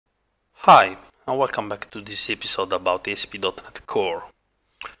Hi, and welcome back to this episode about ASP.NET Core.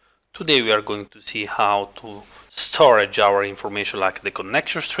 Today we are going to see how to storage our information like the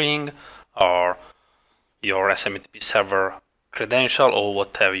connection string or your SMTP server credential or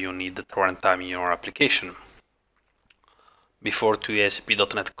whatever you need at runtime in your application. Before to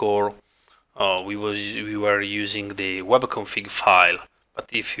ASP.NET Core, we were using the webconfig file, but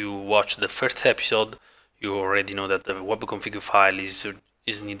if you watch the first episode, you already know that the webconfig file is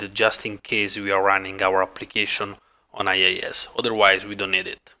needed just in case we are running our application on IIS. Otherwise, we don't need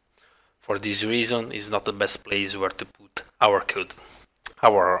it. For this reason, it's not the best place where to put our code,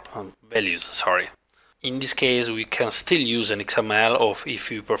 our values, sorry. In this case, we can still use an XML, or if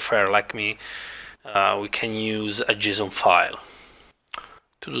you prefer, like me, we can use a JSON file.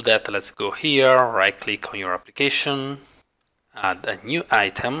 To do that, let's go here, right click on your application, add a new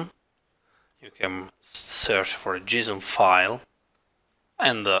item. You can search for a JSON file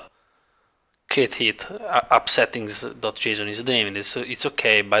and create it. appsettings.json is the name, and it's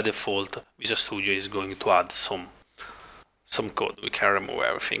okay. By default, Visual Studio is going to add some code. We can remove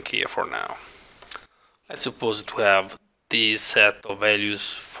everything here for now. Let's suppose to have this set of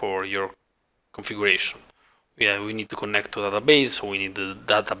values for your configuration. We need to connect to a database, so we need the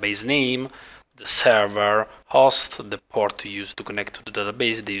database name, the server host, the port to use to connect to the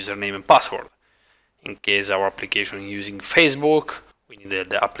database, the username and password. In case our application is using Facebook, we need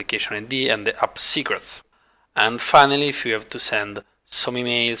the application ID and the app secrets. And finally, if you have to send some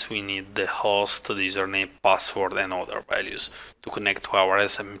emails, we need the host, the username, password and other values to connect to our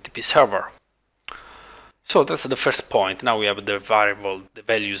SMTP server. So that's the first point. Now we have the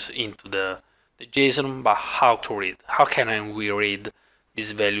values into the JSON, but how to read? How can we read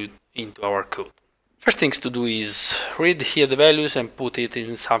this value into our code? First things to do is read here the values and put it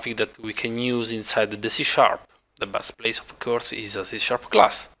in something that we can use inside the C#. The best place, of course, is a C#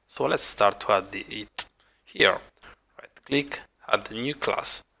 class. So let's start to add it here. Right click, add a new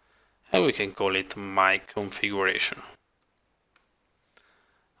class, and we can call it my configuration.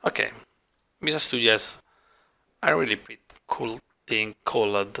 Okay, Visual Studio has a really pretty cool thing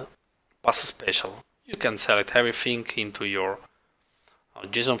called pass special. You can select everything into your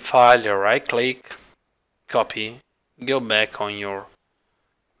JSON file, you right click, copy, go back on your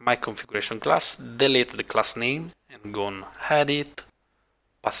my configuration class, delete the class name and go on edit,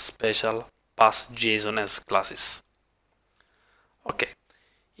 pass special, pass JSON as classes. Okay,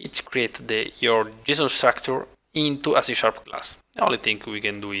 it creates your JSON structure into a C# class. The only thing we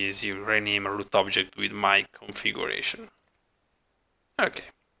can do is you rename a root object with my configuration. Okay,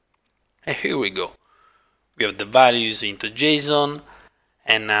 and here we go. We have the values into JSON,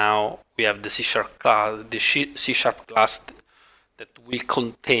 and now we have the C# class that will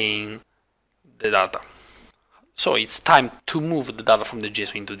contain the data. So it's time to move the data from the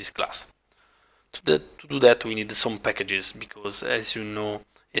JSON into this class. To do that, we need some packages, because as you know,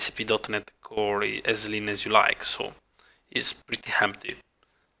 ASP.NET Core is as lean as you like, so it's pretty empty.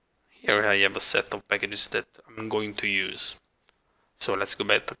 Here I have a set of packages that I'm going to use. So let's go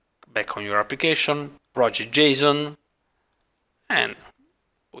back on your application, project JSON, and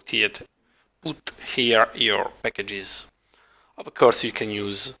put here your packages. Of course, you can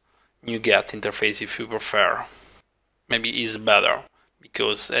use NuGet interface if you prefer. Maybe it's better,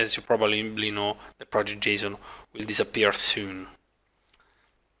 because as you probably know, the project JSON will disappear soon.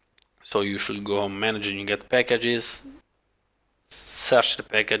 So you should go on manage NuGet packages, search the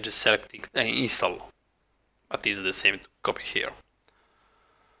package, select it and install. But it's the same to copy here.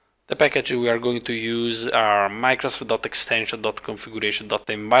 The package we are going to use are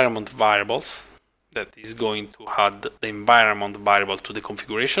microsoft.extension.configuration.environment variables. That is going to add the environment variable to the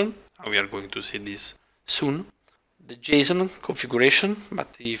configuration. We are going to see this soon. The JSON configuration,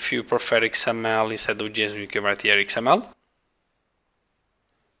 but if you prefer XML instead of JSON, you can write here XML.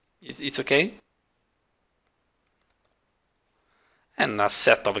 It's okay. And a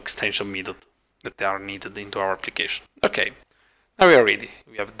set of extension methods that are needed into our application. Okay, now we are ready.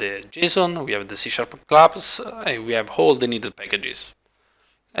 We have the JSON, we have the C# class, and we have all the needed packages.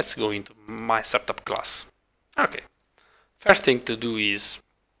 Let's go into my startup class. Okay, first thing to do is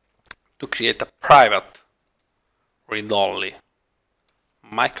to create a private read-only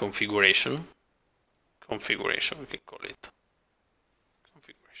my configuration, we can call it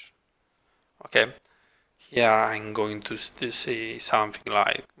configuration. Okay, here I'm going to say something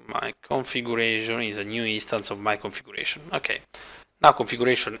like my configuration is a new instance of my configuration. Okay, now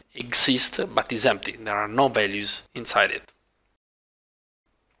configuration exists but is empty. There are no values inside it.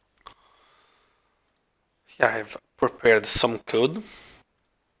 Here I have prepared some code.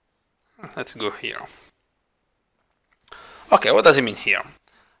 Let's go here. Okay, what does it mean here?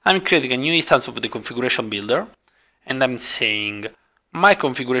 I'm creating a new instance of the configuration builder, and I'm saying my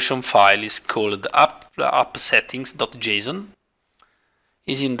configuration file is called appsettings.json.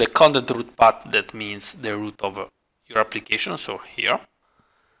 Is in the content root path, that means the root of your application, so here,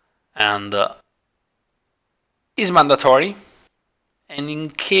 and is mandatory. And in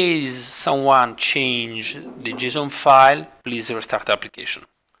case someone change the JSON file, please restart the application.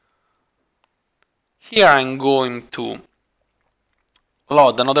 Here I'm going to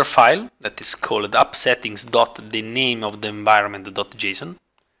load another file that is called appsettings.the name of the environment.json,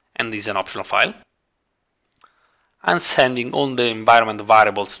 and this is an optional file. I'm sending all the environment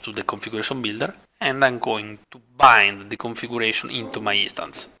variables to the configuration builder, and I'm going to bind the configuration into my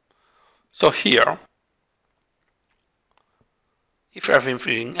instance. So here, if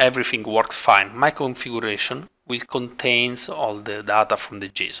everything works fine, my configuration will contain all the data from the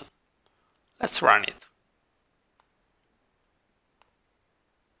JSON. Let's run it.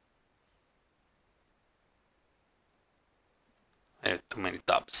 I have too many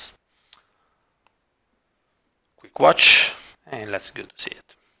tabs. Quick watch, and let's go to see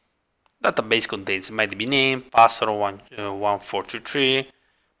it. Database contains my DB name, password 1423,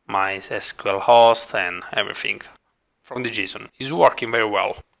 my SQL host, and everything from the JSON. Is working very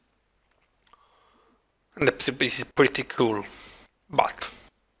well. And this is pretty cool, but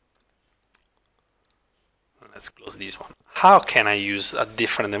let's close this one. How can I use a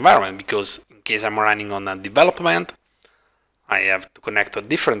different environment? Because in case I'm running on a development, I have to connect to a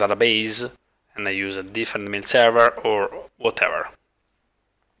different database, and I use a different mail server or whatever.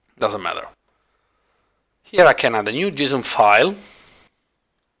 Doesn't matter. Here I can add a new JSON file.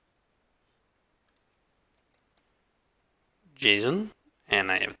 JSON,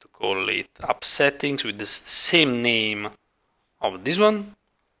 and I have to call it appsettings with the same name of this one,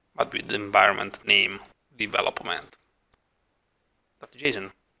 but with the environment name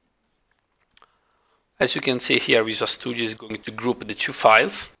development.json. As you can see here, Visual Studio is going to group the two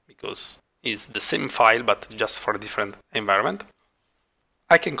files because it's the same file but just for a different environment.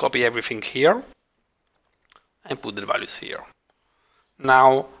 I can copy everything here and put the values here.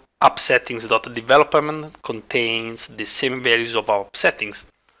 Now appsettings.development contains the same values of our settings.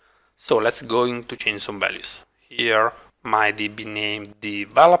 So let's go into change some values. Here my DB name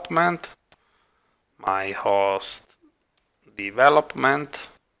development, my host development,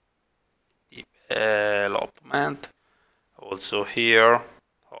 also here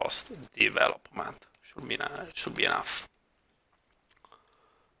host development should be enough.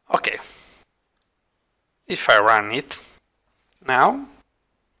 Okay, if I run it now,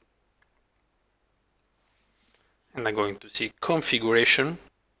 and I'm going to see configuration,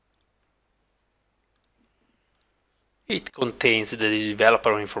 it contains the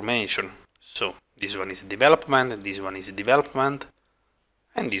developer information. So this one is development, and this one is development,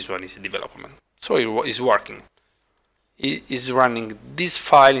 and this one is development. So it is working. It is running this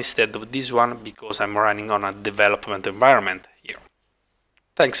file instead of this one because I'm running on a development environment here,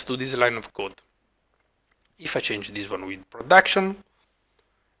 thanks to this line of code. If I change this one with production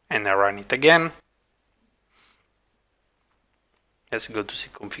and I run it again, let's go to see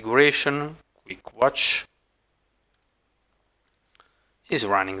configuration, quick watch, is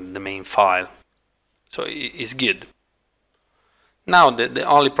running the main file, so it is good. Now the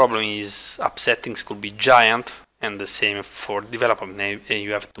only problem is appsettings could be giant, and the same for development,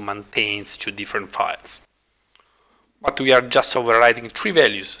 you have to maintain two different files. But we are just overriding three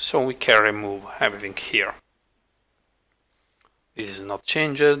values, so we can remove everything here. This is not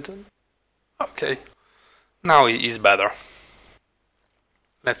changed. Okay, now it is better.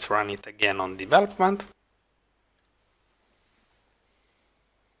 Let's run it again on development.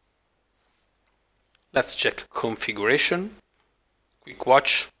 Let's check configuration, quick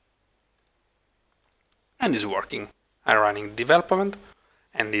watch, and it's working. I'm running development,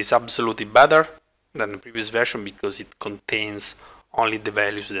 and it's absolutely better than the previous version because it contains only the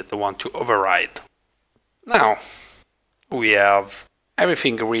values that I want to override. Now we have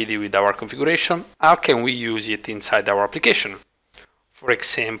everything ready with our configuration. How can we use it inside our application? For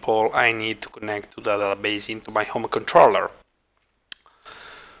example, I need to connect to the database into my home controller.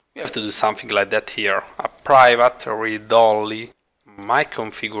 We have to do something like that here. A private read-only my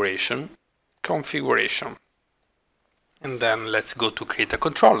configuration, and then let's go to create a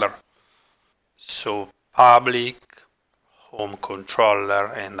controller. So public home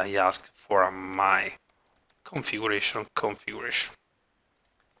controller, and I ask for a my configuration.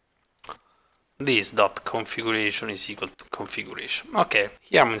 This dot configuration is equal to configuration. Okay,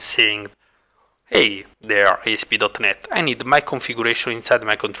 here I'm saying, hey there, ASP.NET, I need my configuration inside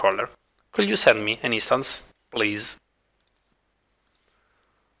my controller. Could you send me an instance, please?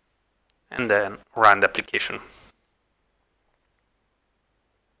 and then run the application.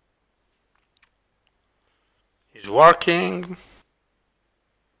 It's working.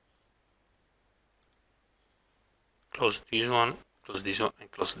 Close this one,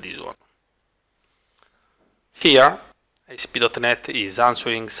 and close this one. Here, ASP.NET is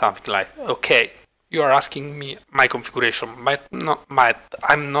answering something like, okay, you are asking me my configuration, but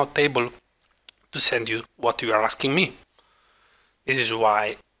I'm not able to send you what you are asking me. This is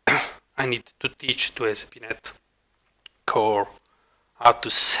why I need to teach to ASP.NET Core how to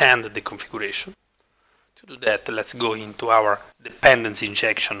send the configuration. To do that, let's go into our dependency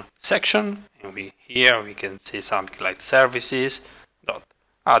injection section, and here we can say something like services dot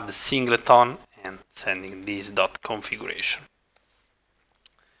add singleton and sending this dot configuration.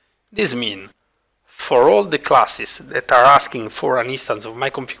 This means for all the classes that are asking for an instance of my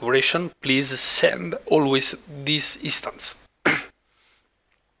configuration, please send always this instance.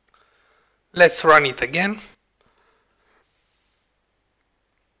 Let's run it again.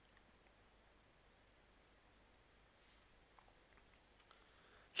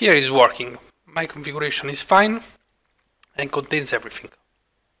 Here is working. My configuration is fine and contains everything.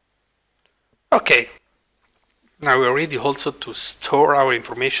 Okay, now we're ready also to store our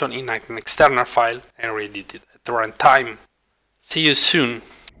information in an external file and read it at runtime. See you soon.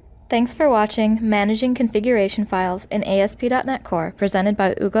 Thanks for watching Managing Configuration Files in ASP.NET Core, presented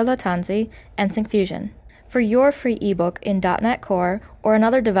by Ugo Lattanzi and Syncfusion. For your free ebook in .NET Core or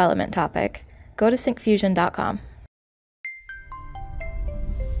another development topic, go to syncfusion.com.